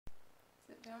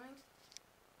filming?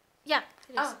 Yeah,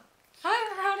 it is. Oh. Hi,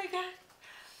 Veronica.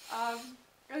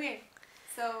 Okay.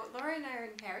 So, Laura and I are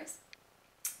in Paris.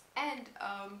 And,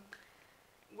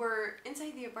 we're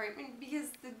inside the apartment because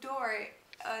the door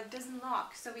doesn't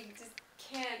lock. So we just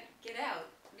can't get out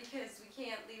because we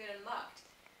can't leave it unlocked.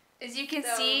 As you can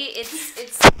So- see,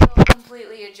 it's still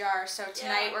completely ajar. So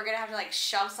tonight Yeah. we're gonna have to like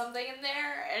shove something in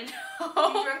there and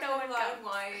We drunk no a one lot of comes.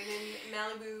 wine and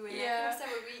Malibu and that Yeah. kind of stuff.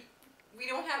 But we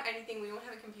don't have anything. We don't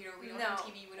have a computer. We don't have a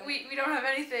TV. We don't have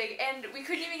anything, and we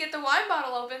couldn't even get the wine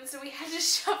bottle open, so we had to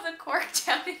shove the cork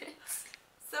down in it.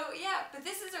 So yeah, but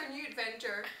this is our new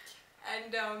adventure,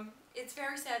 and it's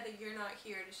very sad that you're not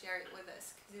here to share it with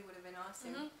us because it would have been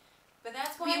awesome. Mhm. But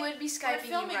that's why We would be Skyping you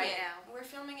filming right it. now. We're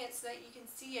filming it so that you can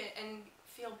see it and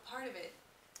feel part of it.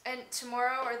 And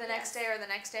tomorrow or the next Yes. day or the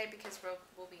next day because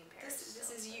we'll be in Paris. This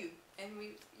still, is so. you,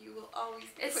 and you will always.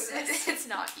 be It's with us. it's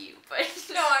not you, but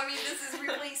No, I mean this is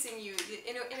replacing you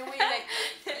in a way that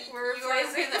we're you are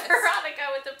replacing with us. Veronica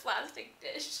with a plastic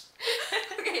dish.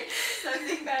 Okay,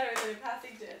 something better than a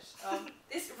plastic dish.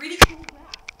 This really cool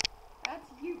glass. That's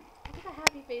you. Look at the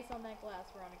happy face on that glass,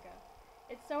 Veronica.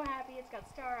 It's so happy. It's got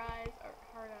star eyes or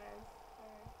heart eyes.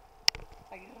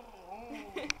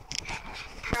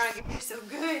 Veronica, you're so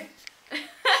good.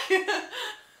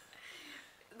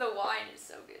 The wine is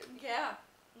so good. Yeah.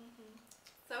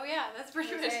 So yeah, that's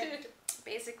pretty much it.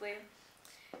 Basically.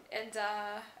 And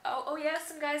oh yeah,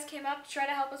 some guys came up to try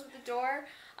to help us with the door.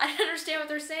 I didn't understand what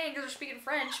they're saying because they're speaking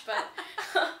French, but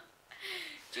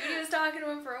Judy was talking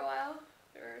to him for a while,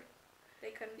 or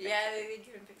they couldn't. Fix Yeah, it. they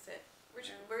couldn't fix it.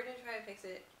 We're gonna try to fix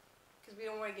it because we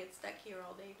don't want to get stuck here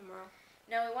all day tomorrow.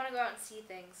 No, we want to go out and see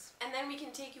things. And then we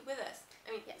can take you with us.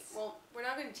 I mean, Yes. well, we're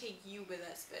not gonna take you with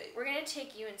us, but We're gonna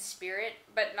take you in spirit,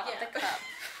 but not Yeah. the cup.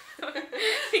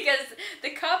 Because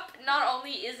the cup not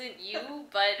only isn't you,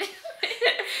 but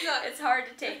it's hard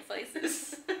to take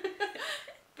places.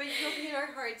 but you'll be in our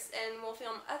hearts, and we'll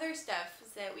film other stuff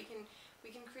so that we can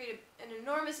create an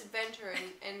enormous adventure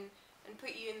and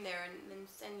put you in there and then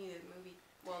send you the movie,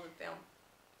 well, the film,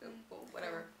 well,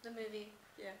 whatever. The movie.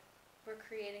 Yeah. We're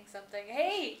creating something.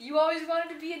 Hey, you always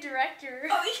wanted to be a director.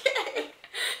 Oh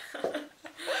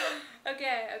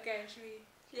yeah. Okay, should we?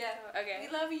 Yeah. Okay.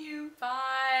 We love you.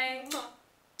 Bye. Mwah.